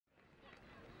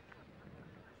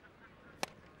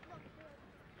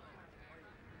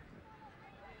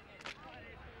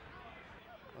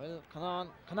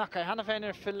Kanaka Hannah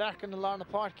féin Phil Larkin na Lárna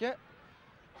Parke.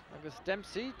 Agus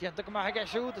Dempsey, dianta go maithe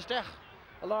siúd isteach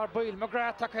a lár Bíl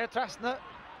McGrath take trasna.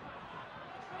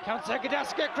 Countsa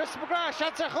Gadaska, Chris McGrath,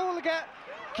 Shansa Cholige,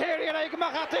 Kerry and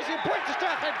Aigamachata, she points the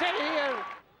strach and dead here.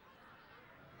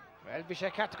 Well, we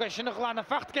should cut to Shinaglan and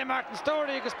Fachtke Martin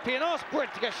Storey, because Pianos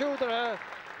point to get shooter.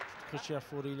 Christian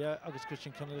Fourilia, August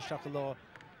Christian Kennedy Shakala,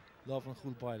 Love and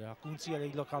Cool Baila, Kunsi,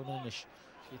 a local manish.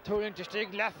 She touring to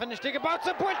Stig Laffen, Stig about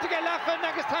to point to get Laffen,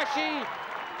 Nagastashi,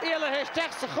 Ela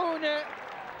Hestach Sachone.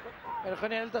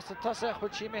 Erganel, that's the Tassach,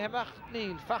 which she may have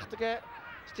Neil, Fachtke,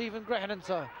 Stephen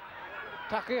Grehanensa.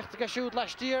 Takir to get shoot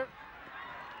last year.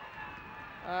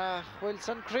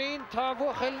 Wilson Green,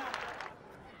 Tavuchel.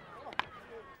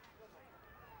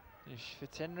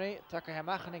 Fitzhenry, Tucker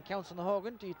Hamachen and Council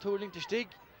Hogan, the tooling to Stig.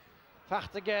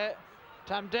 Fachtige,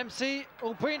 Tam Dempsey,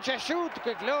 Pincha shoot,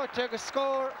 to glow, take a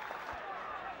score.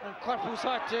 And Corpus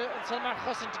Harte, and Salmar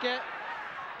Hossin to get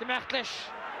the Machtlish,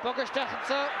 Bogus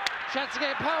Dachenso, chance to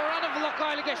get power on of the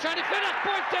local, get Shani Finnock,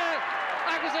 point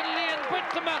Agus en Leon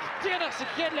Brintamach, Dienach se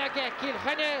Kiedle get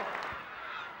Kilkenny.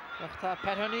 Nachta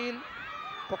Pat O'Neill,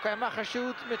 Boca Macher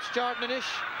shoot, Mitch Jordan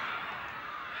ish.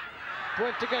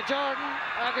 Builtiga Jordan,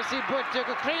 Agus he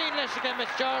Builtiga Crane, let's again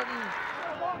Mitch Jordan.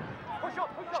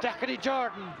 Stackety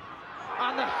Jordan.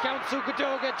 On the count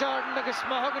Sugadoga Jordan, Agus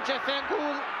Mahogan Chef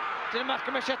Fangul. Dinamach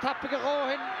Commissia Tapiga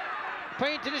Rohin.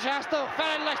 Paint in his hasto,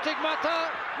 Fan Lastig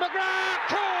Mata. McGrath,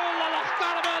 Cole, Alach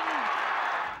Garman.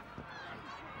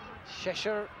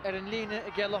 Cheshire in Line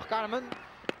again Loch Garman.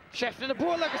 Chef in the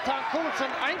ball like Tom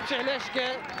Coulson, Einche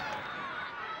Leschke.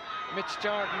 Mitch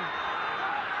Jordan.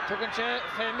 Tuganche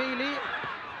Famili.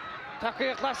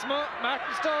 Takir Klasmo,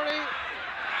 Martin Storey.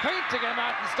 Paint again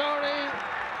Martin Storey.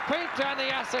 Paint on the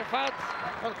Yasser Fad.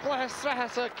 And Claes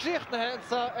Rahasa Kriechna and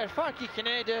so Farki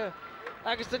Canada.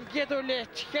 Augustin Gedo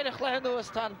Lech, Kerech Leheno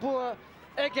Stan Boer.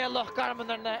 Again Loch Garman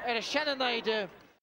and Shannonide.